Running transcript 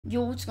Yo,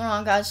 what's going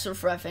on, guys?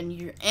 SurferFN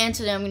here, and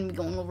today I'm going to be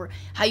going over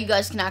how you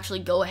guys can actually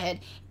go ahead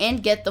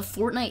and get the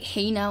Fortnite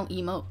Hey Now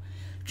emote.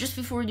 Just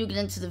before we do get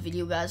into the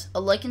video, guys,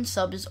 a like and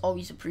sub is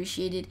always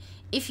appreciated.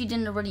 If you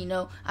didn't already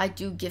know, I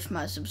do gift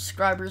my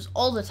subscribers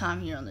all the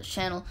time here on this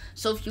channel,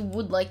 so if you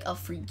would like a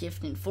free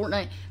gift in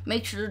Fortnite,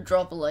 make sure to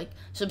drop a like,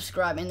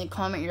 subscribe, and then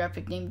comment your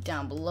epic name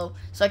down below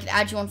so I can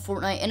add you on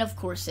Fortnite and, of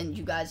course, send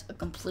you guys a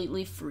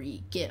completely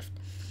free gift.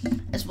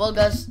 As well,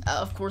 guys,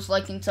 of course,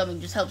 liking,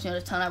 subbing just helps me out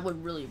a ton. I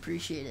would really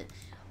appreciate it.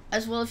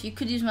 As well, if you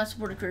could use my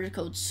supporter creator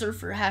code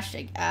SURFER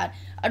 #ad,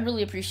 I'd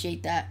really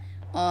appreciate that,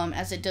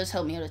 as it does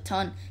help me out a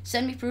ton.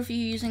 Send me proof of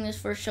you using this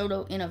for a shout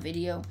out in a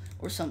video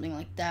or something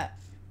like that.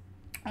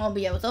 But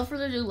yeah, without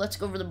further ado, let's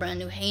go over the brand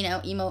new Hey Now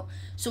emote.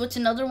 So it's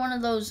another one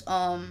of those,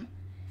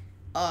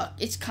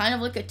 it's kind of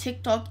like a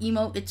TikTok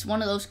emote. It's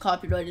one of those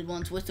copyrighted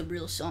ones with a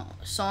real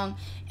song,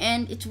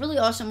 and it's really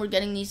awesome. We're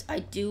getting these. I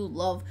do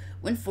love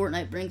when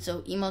Fortnite brings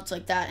out emotes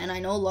like that, and I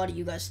know a lot of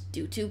you guys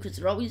do too, because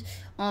they're always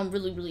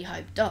really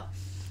hyped up.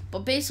 But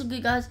basically,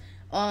 guys,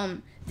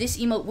 this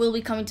emote will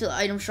be coming to the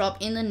item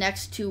shop in the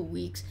next 2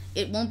 weeks.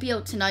 It won't be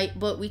out tonight,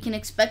 but we can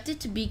expect it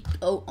to be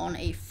out on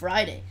a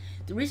Friday.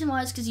 The reason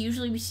why is because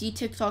usually we see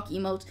TikTok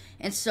emotes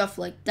and stuff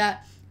like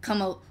that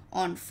come out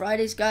on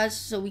Fridays, guys,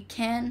 so we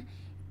can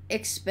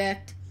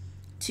expect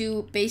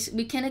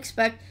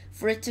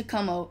for it to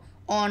come out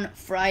on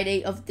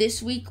Friday of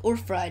this week or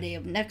Friday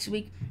of next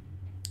week,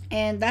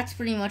 and that's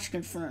pretty much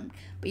confirmed.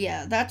 But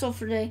yeah, that's all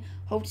for today.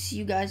 Hope to see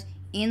you guys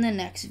in the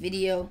next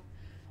video.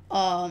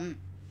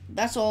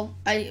 That's all.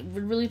 I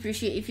would really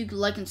appreciate if you could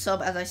like and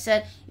sub. As I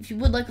said, if you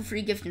would like a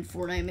free gift in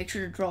Fortnite, make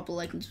sure to drop a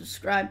like and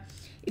subscribe.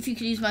 If you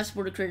could use my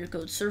supporter creator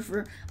code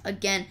SURFER,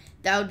 again,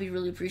 that would be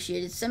really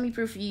appreciated. Send me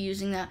proof of you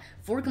using that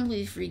for a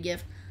completely free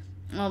gift.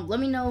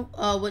 Let me know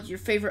what your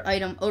favorite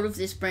item out of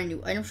this brand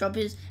new item shop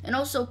is, and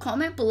also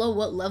comment below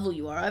what level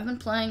you are. I've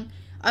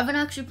been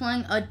actually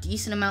playing a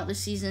decent amount this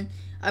season.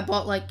 I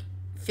bought like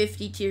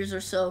 50 tiers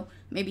or so,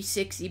 maybe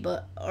 60,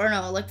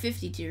 like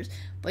 50 tiers.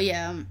 But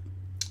yeah,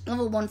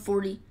 level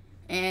 140,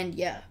 and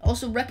yeah,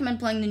 also recommend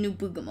playing the new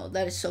Booga mode.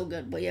 That is so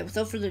good. But yeah,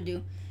 without further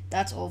ado,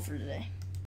 that's all for today.